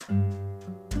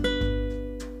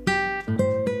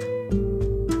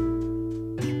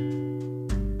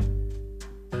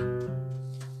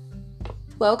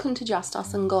welcome to Just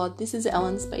Us and God. This is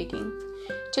Ellen speaking.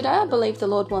 Today I believe the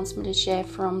Lord wants me to share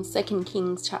from 2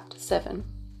 Kings chapter 7.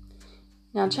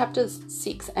 Now chapters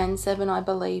 6 and 7 I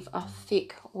believe are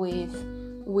thick with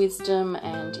wisdom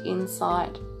and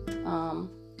insight,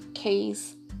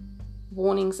 keys,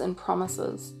 warnings and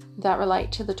promises that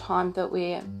relate to the time that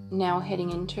we're now heading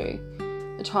into,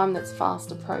 the time that's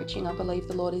fast approaching, I believe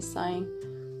the Lord is saying.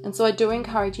 And so I do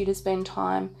encourage you to spend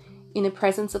time in the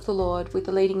presence of the Lord with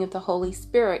the leading of the Holy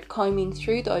Spirit, combing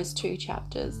through those two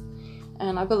chapters.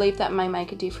 And I believe that may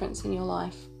make a difference in your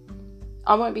life.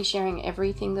 I won't be sharing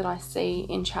everything that I see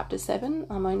in chapter 7.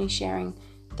 I'm only sharing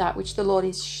that which the Lord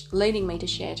is leading me to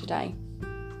share today.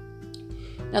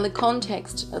 Now the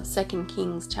context of 2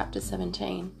 Kings chapter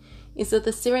 17 is that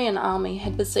the Syrian army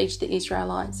had besieged the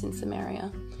Israelites in Samaria.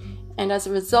 And as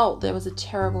a result, there was a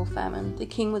terrible famine. The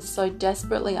king was so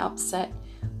desperately upset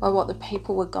by what the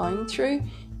people were going through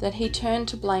that he turned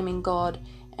to blaming God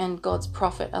and God's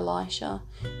prophet Elisha.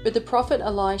 But the prophet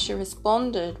Elisha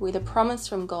responded with a promise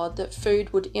from God that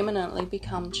food would imminently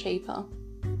become cheaper.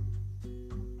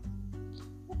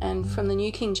 And from the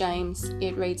New King James,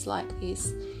 it reads like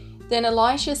this. Then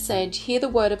Elisha said, "Hear the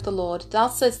word of the Lord.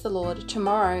 Thus says the Lord,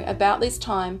 tomorrow, about this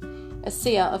time, a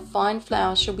seah of fine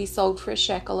flour shall be sold for a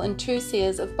shekel, and 2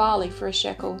 seahs of barley for a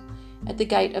shekel, at the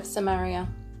gate of Samaria."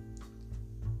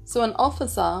 So an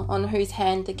officer on whose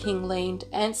hand the king leaned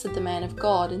answered the man of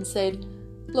God and said,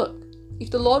 "Look,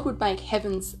 if the Lord would make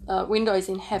windows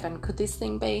in heaven, could this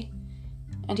thing be?"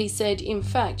 And he said, "In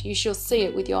fact, you shall see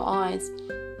it with your eyes,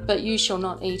 but you shall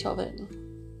not eat of it."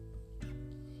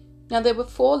 Now there were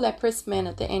 4 leprous men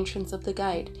at the entrance of the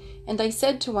gate, and they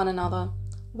said to one another,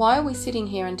 "Why are we sitting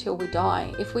here until we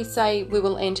die? If we say we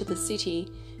will enter the city,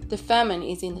 the famine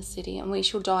is in the city, and we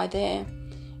shall die there.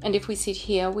 And if we sit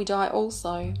here, we die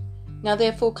also. Now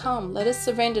therefore come, let us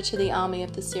surrender to the army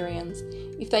of the Syrians.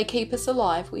 If they keep us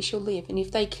alive, we shall live, and if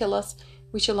they kill us,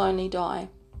 we shall only die."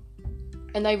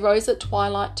 And they rose at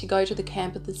twilight to go to the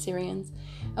camp of the Syrians.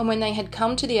 And when they had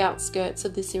come to the outskirts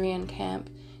of the Syrian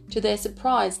camp, to their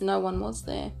surprise no one was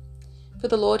there. For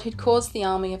the Lord had caused the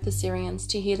army of the Syrians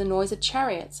to hear the noise of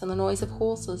chariots and the noise of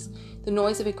horses, the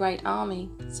noise of a great army.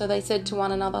 So they said to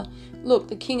one another, "Look,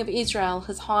 the king of Israel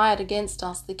has hired against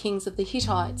us the kings of the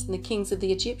Hittites and the kings of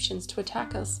the Egyptians to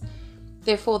attack us."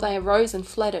 Therefore they arose and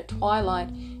fled at twilight,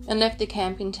 and left the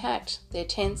camp intact, their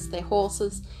tents, their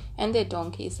horses, and their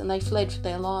donkeys, and they fled for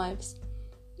their lives.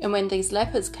 And when these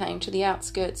lepers came to the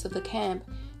outskirts of the camp,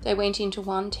 they went into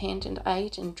one tent and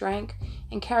ate and drank,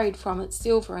 and carried from it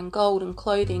silver and gold and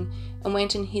clothing, and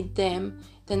went and hid them.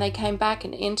 Then they came back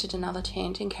and entered another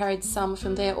tent, and carried some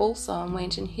from there also, and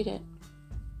went and hid it.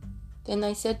 Then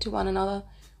they said to one another,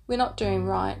 "We're not doing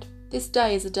right. This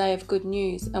day is a day of good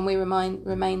news, and we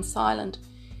remain silent.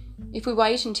 If we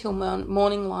wait until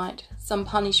morning light, some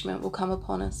punishment will come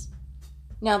upon us.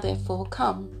 Now therefore,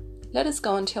 come, let us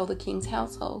go and tell the king's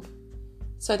household."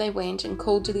 So they went and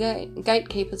called to the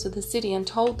gatekeepers of the city and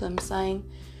told them, saying,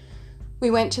 "We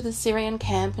went to the Syrian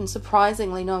camp, and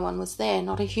surprisingly no one was there,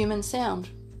 not a human sound.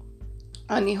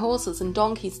 Only horses and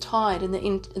donkeys tied, and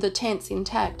the tents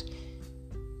intact."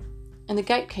 And the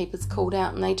gatekeepers called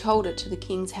out, and they told it to the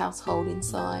king's household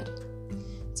inside.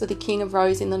 So the king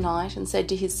arose in the night and said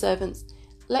to his servants,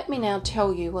 "Let me now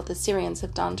tell you what the Syrians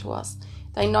have done to us.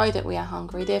 They know that we are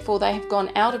hungry, therefore they have gone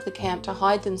out of the camp to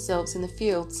hide themselves in the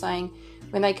field, saying,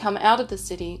 'When they come out of the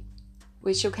city,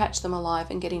 we shall catch them alive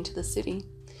and get into the city.'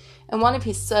 And one of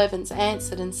his servants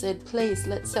answered and said, 'Please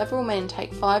let several men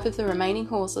take 5 of the remaining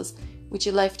horses which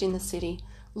are left in the city.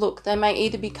 Look, they may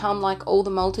either become like all the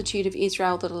multitude of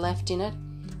Israel that are left in it,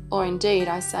 or indeed,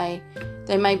 I say,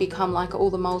 they may become like all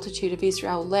the multitude of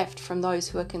Israel left from those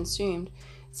who are consumed.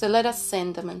 So let us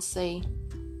send them and see.'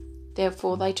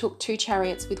 Therefore they took 2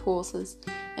 chariots with horses,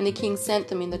 and the king sent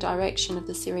them in the direction of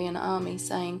the Syrian army,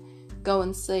 saying, 'Go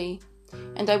and see.'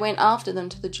 And they went after them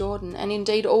to the Jordan, and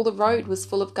indeed all the road was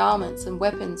full of garments and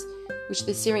weapons which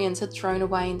the Syrians had thrown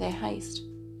away in their haste.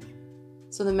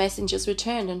 So the messengers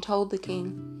returned and told the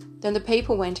king. Then the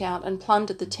people went out and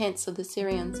plundered the tents of the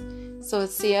Syrians. So a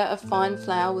seah of fine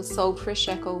flour was sold for a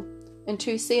shekel, and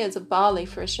 2 seahs of barley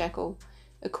for a shekel,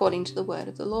 according to the word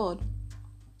of the Lord.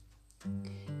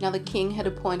 Now the king had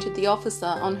appointed the officer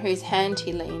on whose hand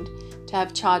he leaned to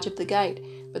have charge of the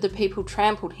gate, but the people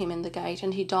trampled him in the gate,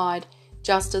 and he died,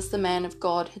 just as the man of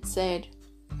God had said,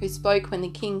 who spoke when the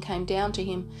king came down to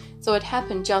him. So it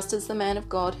happened just as the man of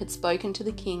God had spoken to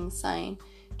the king, saying,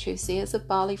 2 seahs of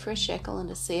barley for a shekel, and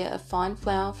a seah of fine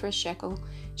flour for a shekel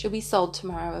shall be sold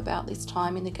tomorrow about this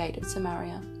time in the gate of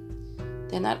Samaria.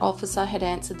 Then that officer had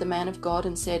answered the man of God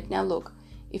and said, "Now look,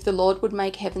 If the Lord would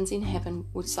make heavens in heaven,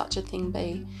 would such a thing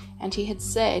be? And he had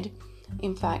said,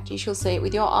 in fact, you shall see it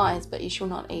with your eyes, but you shall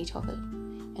not eat of it.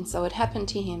 And so it happened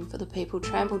to him, for the people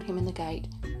trampled him in the gate,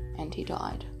 and he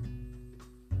died.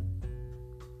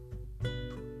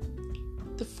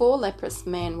 The 4 leprous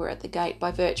men were at the gate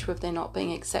by virtue of their not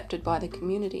being accepted by the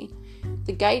community.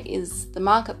 The gate is the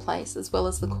marketplace as well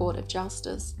as the court of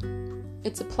justice.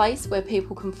 It's a place where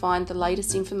people can find the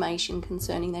latest information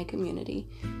concerning their community.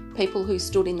 People who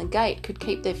stood in the gate could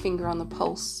keep their finger on the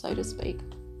pulse, so to speak.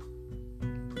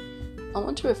 I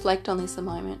want to reflect on this a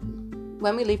moment.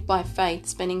 When we live by faith,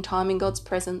 spending time in God's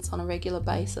presence on a regular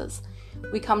basis,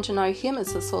 we come to know Him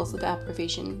as the source of our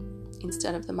provision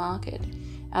instead of the market,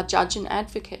 our judge and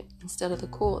advocate instead of the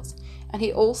courts, and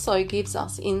He also gives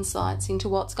us insights into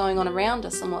what's going on around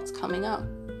us and what's coming up.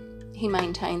 He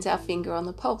maintains our finger on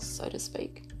the pulse, so to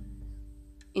speak.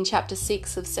 In chapter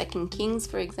 6 of 2 Kings,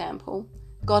 for example,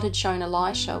 God had shown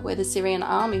Elisha where the Syrian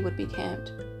army would be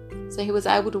camped, so he was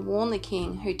able to warn the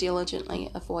king, who diligently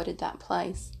avoided that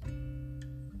place.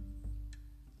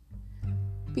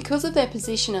 Because of their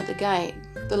position at the gate,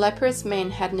 the leprous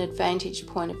men had an advantaged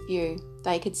point of view.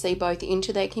 They could see both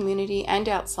into their community and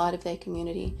outside of their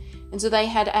community, and so they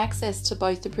had access to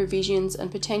both the provisions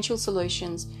and potential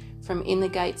solutions from in the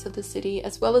gates of the city,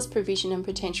 as well as provision and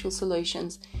potential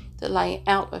solutions that lay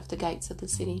out of the gates of the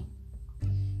city.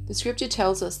 The scripture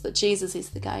tells us that Jesus is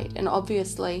the gate, and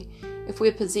obviously, if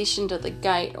we're positioned at the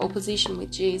gate or positioned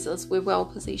with Jesus, we're well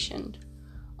positioned.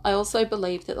 I also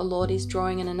believe that the Lord is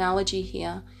drawing an analogy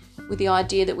here with the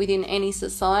idea that within any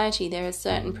society there are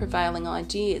certain prevailing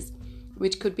ideas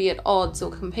which could be at odds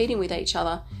or competing with each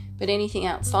other, but anything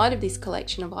outside of this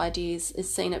collection of ideas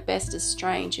is seen at best as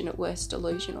strange and at worst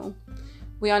delusional.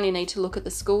 We only need to look at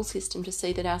the school system to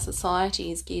see that our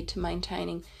society is geared to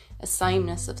maintaining a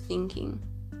sameness of thinking.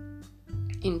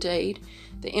 Indeed,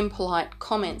 the impolite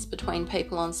comments between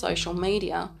people on social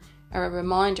media are a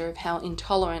reminder of how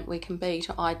intolerant we can be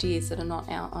to ideas that are not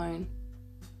our own.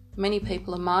 Many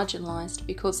people are marginalised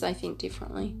because they think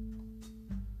differently.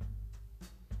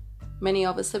 Many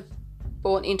of us have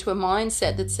bought into a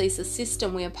mindset that sees the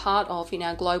system we are part of in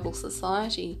our global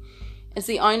society as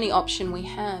the only option we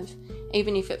have.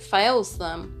 Even if it fails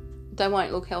them, they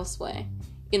won't look elsewhere.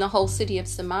 In the whole city of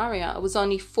Samaria, it was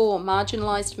only 4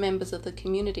 marginalised members of the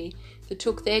community that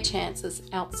took their chances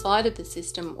outside of the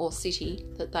system or city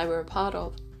that they were a part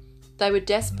of. They were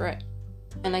desperate,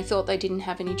 and they thought they didn't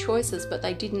have any choices, but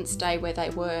they didn't stay where they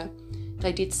were.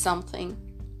 They did something.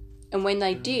 And when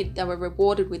they did, they were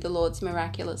rewarded with the Lord's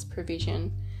miraculous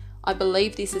provision. I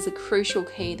believe this is a crucial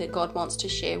key that God wants to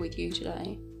share with you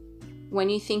today. When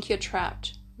you think you're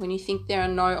trapped, when you think there are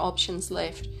no options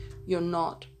left, you're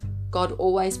not. God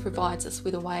always provides us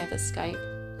with a way of escape.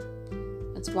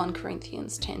 It's 1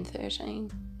 Corinthians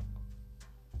 10:13.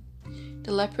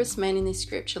 The leprous men in this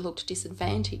scripture looked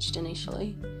disadvantaged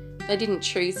initially. They didn't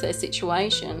choose their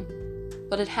situation,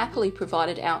 but it happily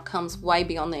provided outcomes way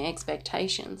beyond their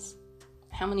expectations.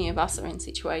 How many of us are in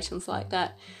situations like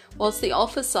that? Whilst the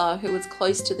officer, who was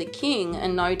close to the king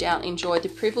and no doubt enjoyed the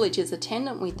privileges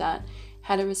attendant with that,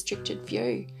 had a restricted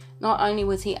view. Not only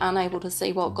was he unable to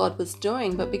see what God was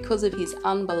doing, but because of his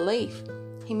unbelief,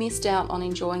 he missed out on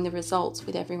enjoying the results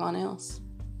with everyone else.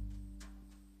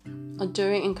 I do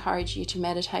encourage you to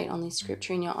meditate on this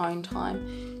scripture in your own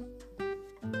time,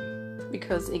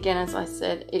 because again, as I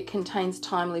said, it contains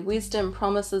timely wisdom,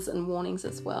 promises and warnings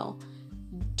as well.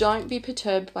 Don't be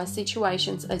perturbed by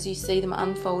situations as you see them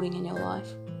unfolding in your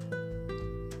life.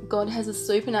 God has a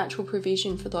supernatural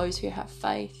provision for those who have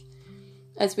faith.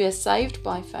 As we are saved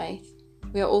by faith,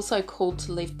 we are also called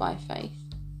to live by faith.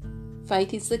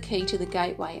 Faith is the key to the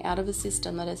gateway out of a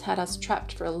system that has had us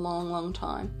trapped for a long, long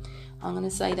time. I'm going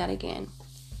to say that again.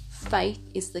 Faith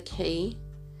is the key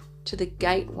to the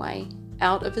gateway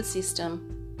out of a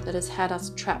system that has had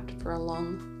us trapped for a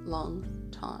long, long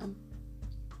time.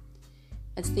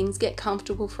 As things get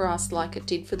comfortable for us like it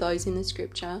did for those in the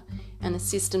scripture, and the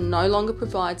system no longer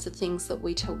provides the things that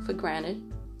we took for granted,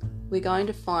 we're going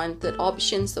to find that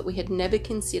options that we had never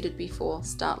considered before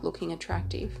start looking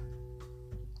attractive.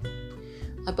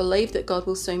 I believe that God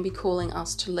will soon be calling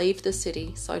us to leave the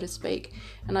city, so to speak,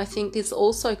 and I think this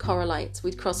also correlates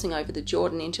with crossing over the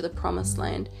Jordan into the Promised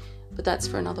Land, but that's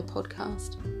for another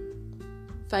podcast.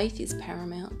 Faith is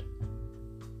paramount.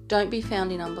 Don't be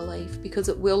found in unbelief, because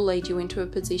it will lead you into a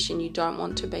position you don't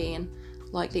want to be in,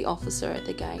 like the officer at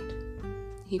the gate.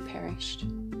 He perished.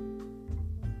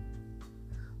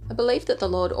 I believe that the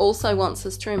Lord also wants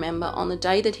us to remember on the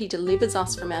day that He delivers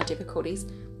us from our difficulties,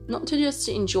 not to just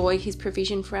enjoy His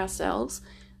provision for ourselves,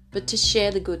 but to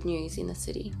share the good news in the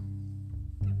city.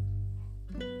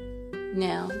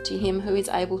 Now, to him who is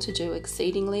able to do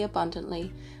exceedingly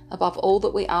abundantly above all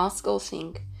that we ask or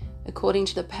think, according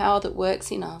to the power that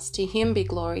works in us, to him be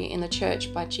glory in the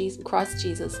church by Christ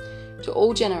Jesus to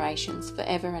all generations,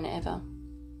 forever and ever.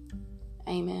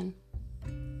 Amen.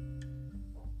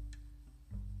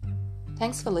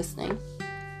 Thanks for listening.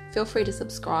 Feel free to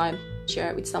subscribe, share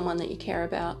it with someone that you care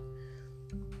about.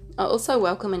 I also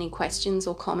welcome any questions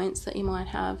or comments that you might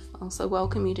have. I also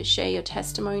welcome you to share your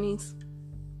testimonies.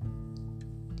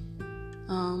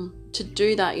 To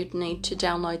do that, you'd need to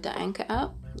download the Anchor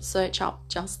app, search up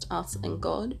Just Us and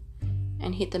God,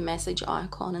 and hit the message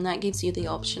icon, and that gives you the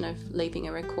option of leaving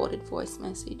a recorded voice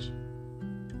message.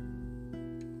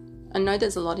 I know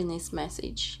there's a lot in this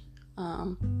message.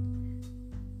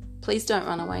 Please don't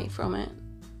run away from it.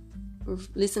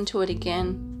 Listen to it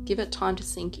again. Give it time to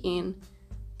sink in.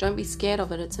 Don't be scared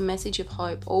of it. It's a message of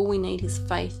hope. All we need is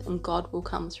faith, and God will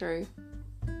come through.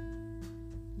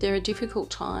 There are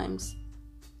difficult times,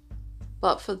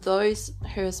 but for those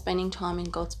who are spending time in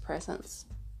God's presence,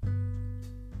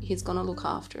 He's going to look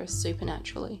after us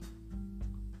supernaturally.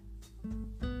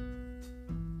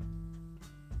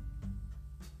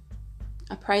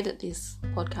 I pray that this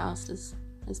podcast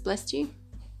has blessed you.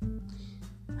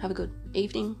 Have a good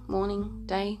evening, morning,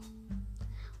 day,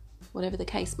 whatever the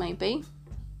case may be.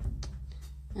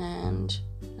 And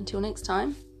until next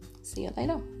time, see you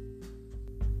later.